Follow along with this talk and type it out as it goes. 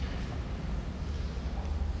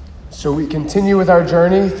So we continue with our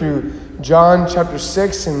journey through John chapter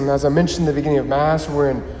 6, and as I mentioned at the beginning of Mass, we're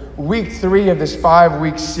in week 3 of this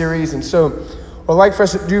 5-week series. And so what I'd like for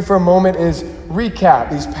us to do for a moment is recap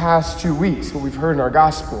these past 2 weeks, what we've heard in our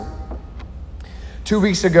gospel. 2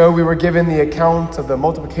 weeks ago, we were given the account of the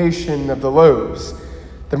multiplication of the loaves,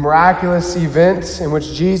 the miraculous events in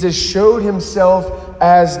which Jesus showed himself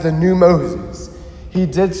as the new Moses. He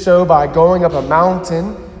did so by going up a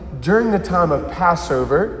mountain during the time of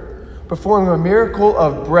Passover, performing a miracle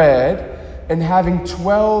of bread, and having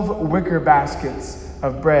 12 wicker baskets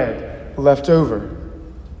of bread left over.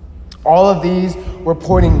 All of these were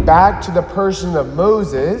pointing back to the person of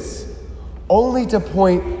Moses, only to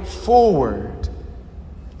point forward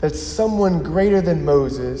that someone greater than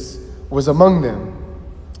Moses was among them,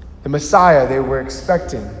 the Messiah they were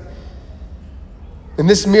expecting. And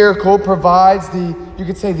this miracle provides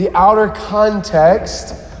the outer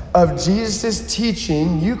context of Jesus'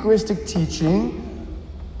 teaching, Eucharistic teaching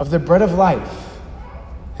of the bread of life,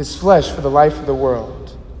 his flesh for the life of the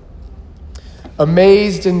world.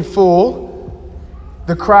 Amazed and full,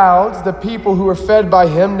 the crowds, the people who were fed by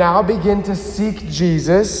him, now begin to seek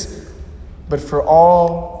Jesus, but for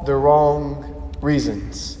all the wrong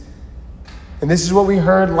reasons. And this is what we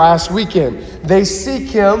heard last weekend. They seek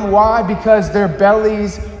him. Why? Because their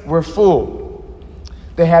bellies were full.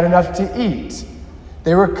 They had enough to eat.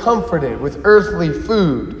 They were comforted with earthly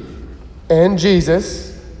food. And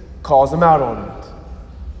Jesus calls them out on it.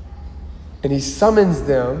 And he summons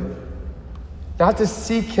them not to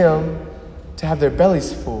seek him to have their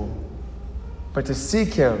bellies full, but to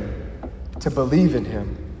seek him to believe in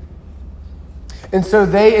him. And so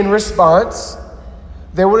they, in response,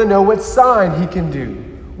 they want to know what sign he can do,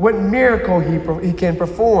 what miracle he can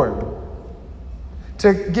perform,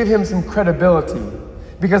 to give him some credibility,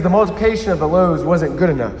 because the multiplication of the loaves wasn't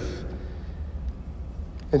good enough.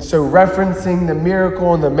 And so referencing the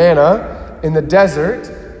miracle in the manna in the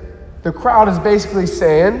desert, the crowd is basically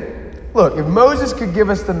saying, look, if Moses could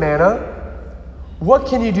give us the manna, what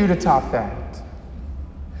can you do to top that?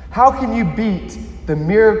 How can you beat the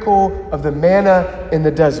miracle of the manna in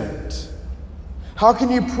the desert? How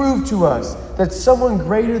can you prove to us that someone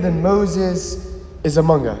greater than Moses is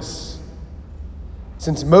among us?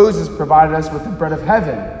 Since Moses provided us with the bread of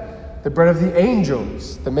heaven, the bread of the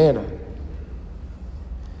angels, the manna.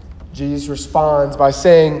 Jesus responds by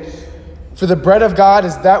saying, "For the bread of God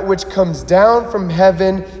is that which comes down from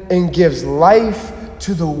heaven and gives life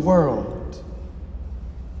to the world."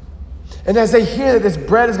 And as they hear that this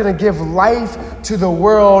bread is going to give life to the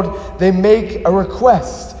world, they make a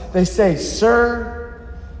request. They say, "Sir,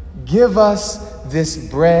 give us this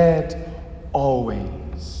bread always."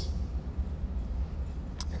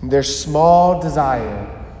 And their small desire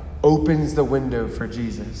opens the window for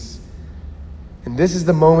Jesus. And this is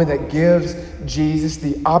the moment that gives Jesus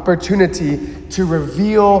the opportunity to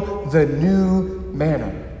reveal the new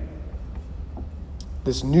manna,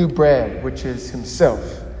 this new bread, which is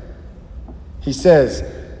himself. He says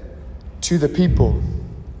to the people,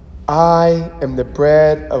 "I am the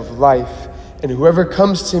bread of life, and whoever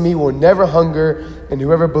comes to me will never hunger, and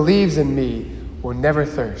whoever believes in me will never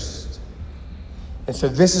thirst." And so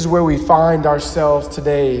this is where we find ourselves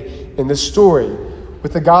today in the story.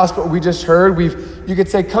 With the gospel we just heard, you could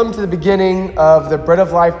say, come to the beginning of the Bread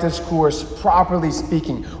of Life discourse, properly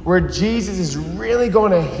speaking, where Jesus is really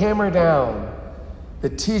going to hammer down the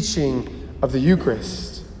teaching of the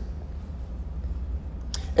Eucharist.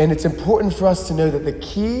 And it's important for us to know that the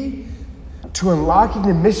key to unlocking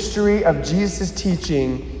the mystery of Jesus'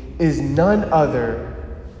 teaching is none other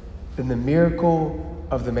than the miracle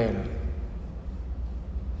of the manna.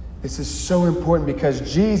 This is so important because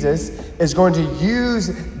Jesus is going to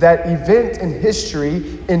use that event in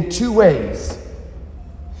history in 2 ways.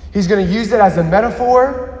 He's going to use it as a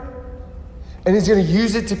metaphor, and he's going to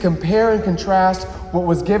use it to compare and contrast what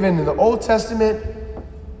was given in the Old Testament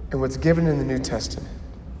and what's given in the New Testament.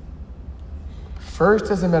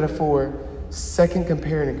 First as a metaphor, second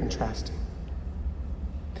comparing and contrasting.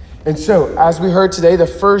 And so, as we heard today, the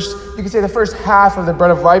first half of the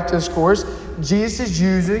Bread of Life discourse, Jesus is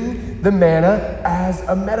using the manna as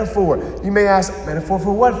a metaphor. You may ask, metaphor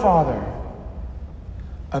for what, Father?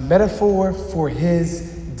 A metaphor for his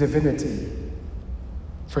divinity.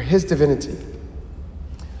 For his divinity.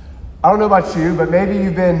 I don't know about you, but maybe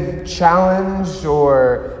you've been challenged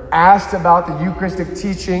or asked about the Eucharistic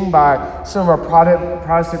teaching by some of our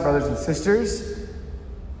Protestant brothers and sisters.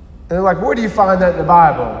 And they're like, where do you find that in the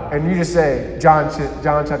Bible? And you just say, John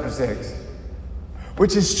chapter 6.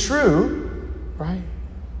 Which is true, right?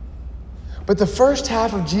 But the first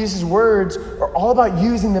half of Jesus' words are all about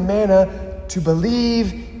using the manna to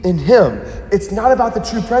believe in him. It's not about the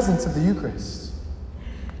true presence of the Eucharist.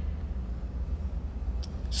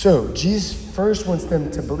 So Jesus first wants them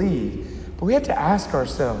to believe, but we have to ask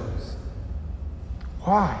ourselves,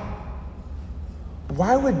 why?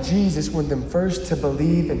 Why would Jesus want them first to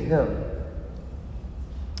believe in him?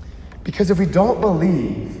 Because if we don't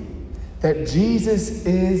believe that Jesus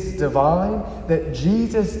is divine, that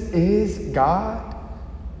Jesus is God,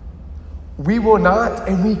 we will not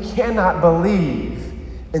and we cannot believe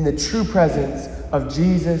in the true presence of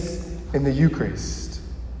Jesus in the Eucharist.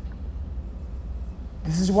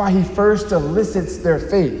 This is why he first elicits their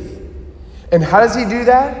faith. And how does he do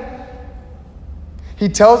that? He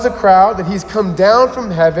tells the crowd that he's come down from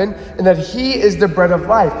heaven and that he is the bread of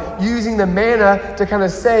life, using the manna to kind of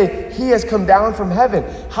say he has come down from heaven.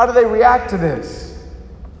 How do they react to this?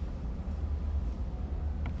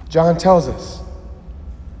 John tells us.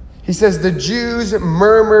 He says, the Jews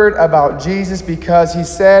murmured about Jesus because he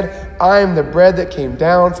said, I am the bread that came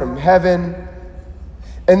down from heaven.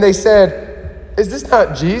 And they said, is this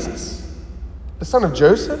not Jesus, the son of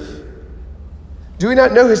Joseph? Do we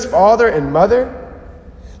not know his father and mother?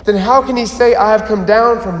 Then how can he say, I have come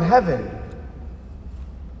down from heaven?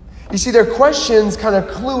 You see, their questions kind of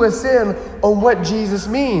clue us in on what Jesus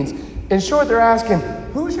means. In short, they're asking,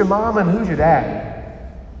 who's your mom and who's your daddy?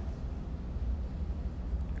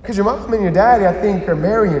 Because your mom and your daddy, I think, are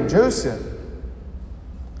Mary and Joseph.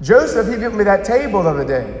 Joseph, he built me that table the other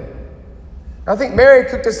day. I think Mary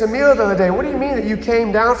cooked us a meal the other day. What do you mean that you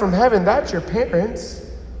came down from heaven? That's your parents.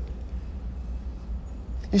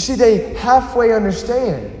 You see, they halfway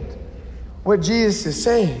understand what Jesus is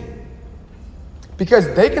saying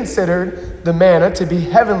because they considered the manna to be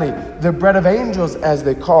heavenly, the bread of angels, as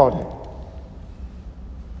they called it.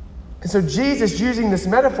 And so Jesus, using this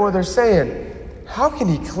metaphor, they're saying, how can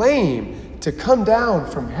he claim to come down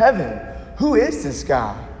from heaven? Who is this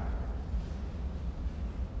guy?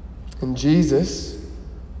 And Jesus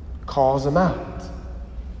calls them out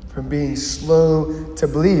from being slow to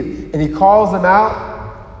believe. And he calls them out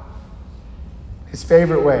his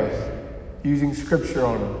favorite way, using scripture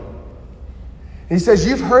on them. He says,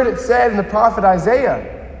 you've heard it said in the prophet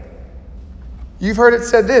Isaiah. You've heard it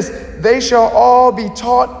said this, they shall all be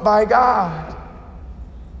taught by God.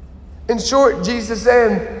 In short, Jesus is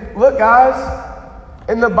saying, look guys,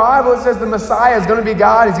 in the Bible it says the Messiah is going to be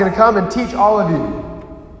God. He's going to come and teach all of you.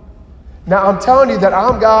 Now I'm telling you that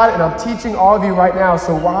I'm God and I'm teaching all of you right now.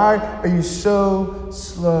 So why are you so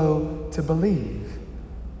slow to believe?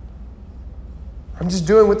 I'm just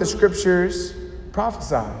doing what the scriptures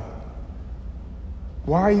prophesy.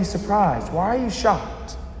 Why are you surprised? Why are you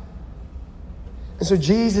shocked? And so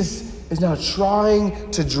Jesus is now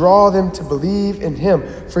trying to draw them to believe in him.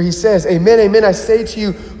 For he says, amen, amen, I say to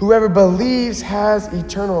you, whoever believes has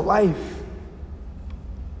eternal life.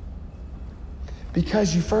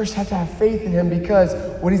 Because you first have to have faith in him, because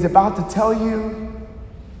what he's about to tell you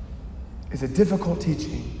is a difficult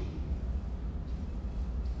teaching.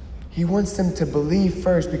 He wants them to believe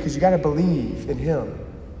first because you got to believe in him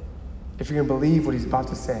if you're going to believe what he's about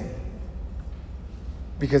to say.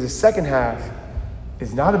 Because the second half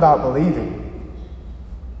is not about believing.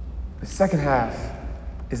 The second half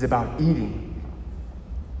is about eating.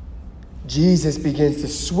 Jesus begins to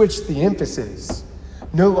switch the emphasis.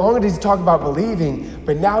 No longer does he talk about believing,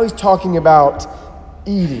 but now he's talking about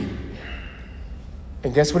eating.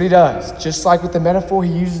 And guess what he does? Just like with the metaphor,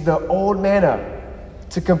 he uses the old manna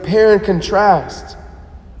to compare and contrast.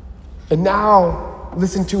 And now,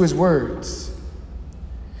 listen to his words.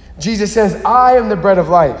 Jesus says, I am the bread of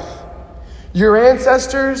life. Your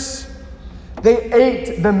ancestors, they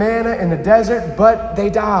ate the manna in the desert, but they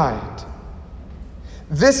died.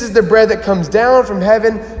 This is the bread that comes down from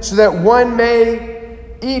heaven so that one may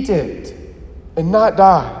eat it and not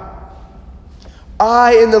die.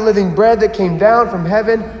 I am the living bread that came down from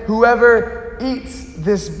heaven. Whoever eats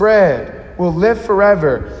this bread will live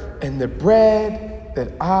forever. And the bread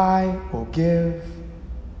that I will give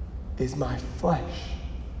is my flesh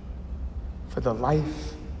for the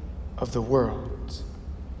life of the world.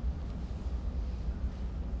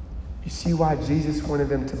 You see why Jesus wanted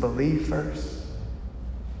them to believe first?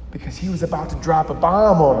 Because he was about to drop a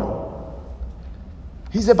bomb on them.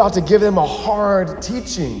 He's about to give them a hard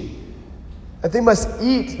teaching that they must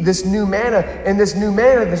eat this new manna. And this new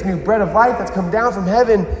manna, this new bread of life that's come down from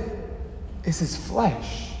heaven, is his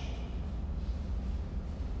flesh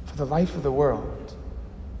for the life of the world.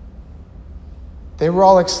 They were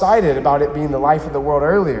all excited about it being the life of the world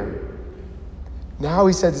earlier. Now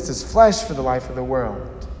he says it's his flesh for the life of the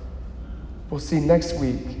world. We'll see next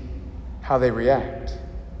week how they react.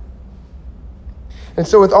 And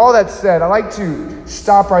so with all that said, I like to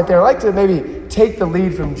stop right there. I like to maybe take the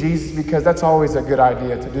lead from Jesus because that's always a good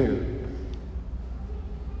idea to do.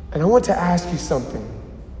 And I want to ask you something.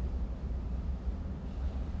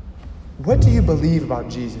 What do you believe about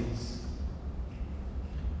Jesus?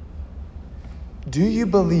 Do you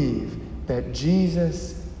believe that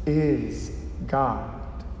Jesus is God?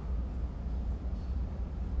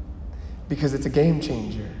 Because it's a game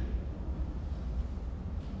changer.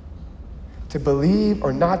 To believe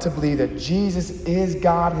or not to believe that Jesus is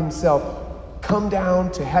God himself, come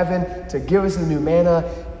down to heaven to give us the new manna,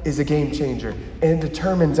 is a game changer. And it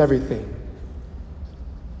determines everything.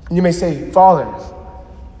 You may say, Father,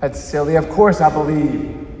 that's silly. Of course I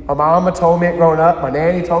believe. My mama told me it growing up. My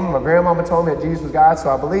nanny told me. My grandmama told me that Jesus was God, so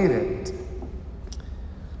I believe it.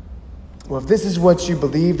 Well, if this is what you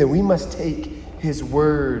believe, then we must take his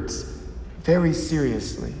words very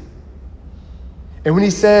seriously. And when he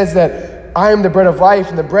says that I am the bread of life,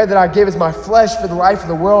 and the bread that I give is my flesh for the life of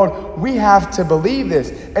the world, we have to believe this.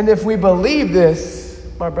 And if we believe this,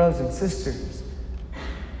 my brothers and sisters,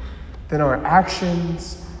 then our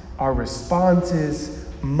actions, our responses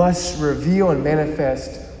must reveal and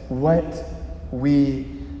manifest what we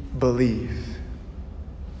believe.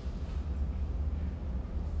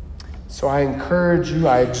 So I encourage you,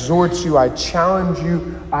 I exhort you, I challenge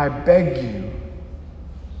you, I beg you,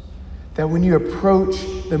 that when you approach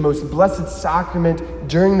the most blessed sacrament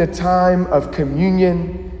during the time of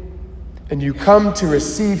communion and you come to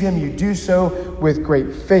receive him, you do so with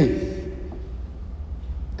great faith.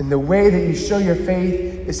 And the way that you show your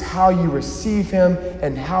faith is how you receive him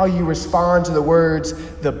and how you respond to the words,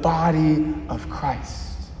 the body of Christ.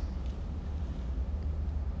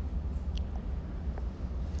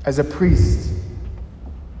 As a priest,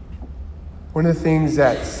 one of the things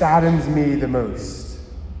that saddens me the most,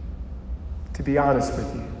 to be honest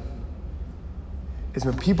with you, is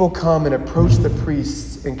when people come and approach the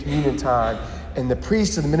priest in communion time, and the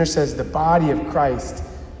priest or the minister says, the body of Christ,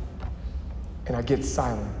 and I get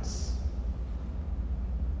silence.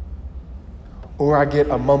 Or I get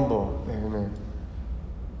a mumble, amen.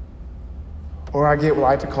 Or I get what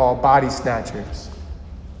I like to call body snatchers.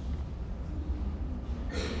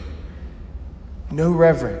 No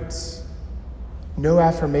reverence, no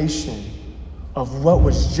affirmation of what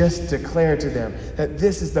was just declared to them, that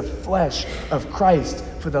this is the flesh of Christ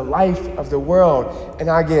for the life of the world. And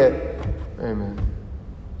I get, amen.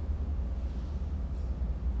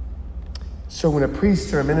 So when a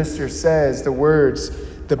priest or a minister says the words,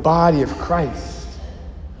 the body of Christ,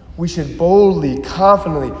 we should boldly,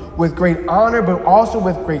 confidently, with great honor, but also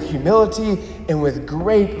with great humility and with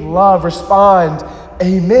great love respond,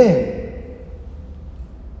 amen.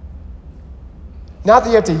 Not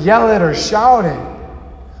that you have to yell it or shout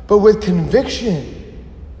it, but with conviction,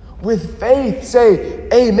 with faith, say,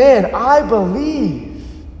 amen, I believe.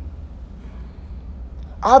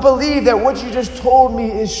 I believe that what you just told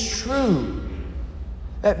me is true.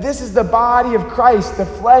 That this is the body of Christ, the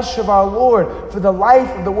flesh of our Lord, for the life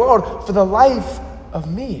of the world, for the life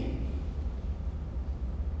of me.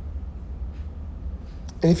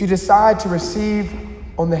 And if you decide to receive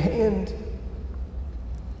on the hand,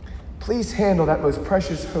 please handle that most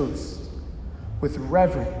precious host with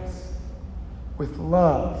reverence, with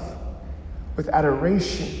love, with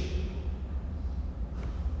adoration,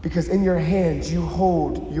 because in your hands you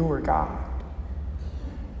hold your God.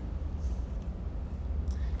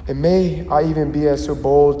 And may I even be so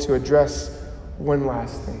bold to address one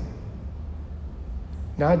last thing.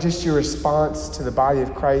 Not just your response to the body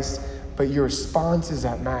of Christ, but your responses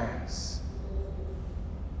at Mass.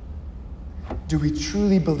 Do we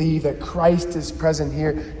truly believe that Christ is present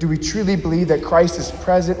here? Do we truly believe that Christ is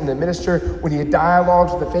present in the minister when he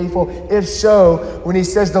dialogues with the faithful? If so, when he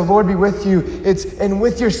says, the Lord be with you, it's and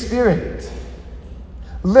with your spirit.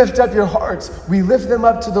 Lift up your hearts. We lift them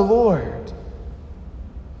up to the Lord.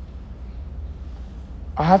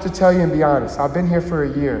 I have to tell you and be honest, I've been here for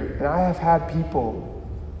a year, and I have had people,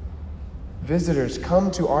 visitors,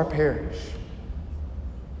 come to our parish.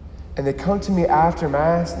 And they come to me after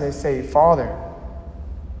Mass and they say, Father,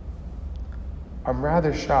 I'm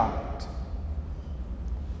rather shocked.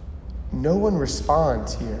 No one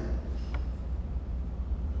responds here.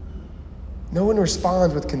 No one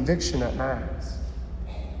responds with conviction at Mass.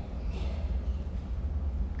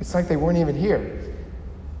 It's like they weren't even here.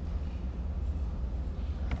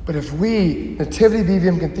 But if we, Nativity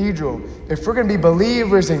BVM Cathedral, if we're going to be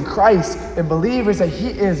believers in Christ and believers that he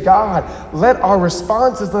is God, let our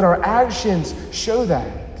responses, let our actions show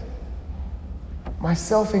that.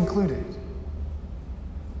 Myself included.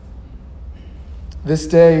 This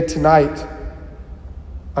day, tonight,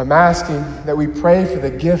 I'm asking that we pray for the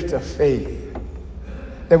gift of faith,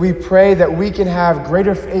 that we pray that we can have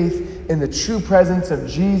greater faith in the true presence of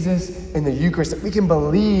Jesus in the Eucharist, that we can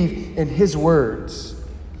believe in his words,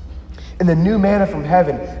 in the new manna from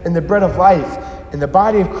heaven, in the bread of life, in the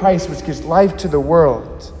body of Christ which gives life to the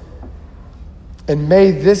world. And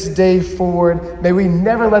may this day forward, may we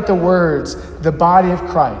never let the words, the body of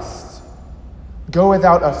Christ, go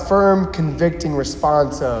without a firm, convicting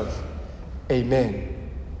response of, amen.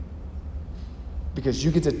 Because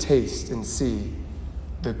you get to taste and see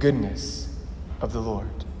the goodness of the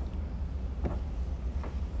Lord.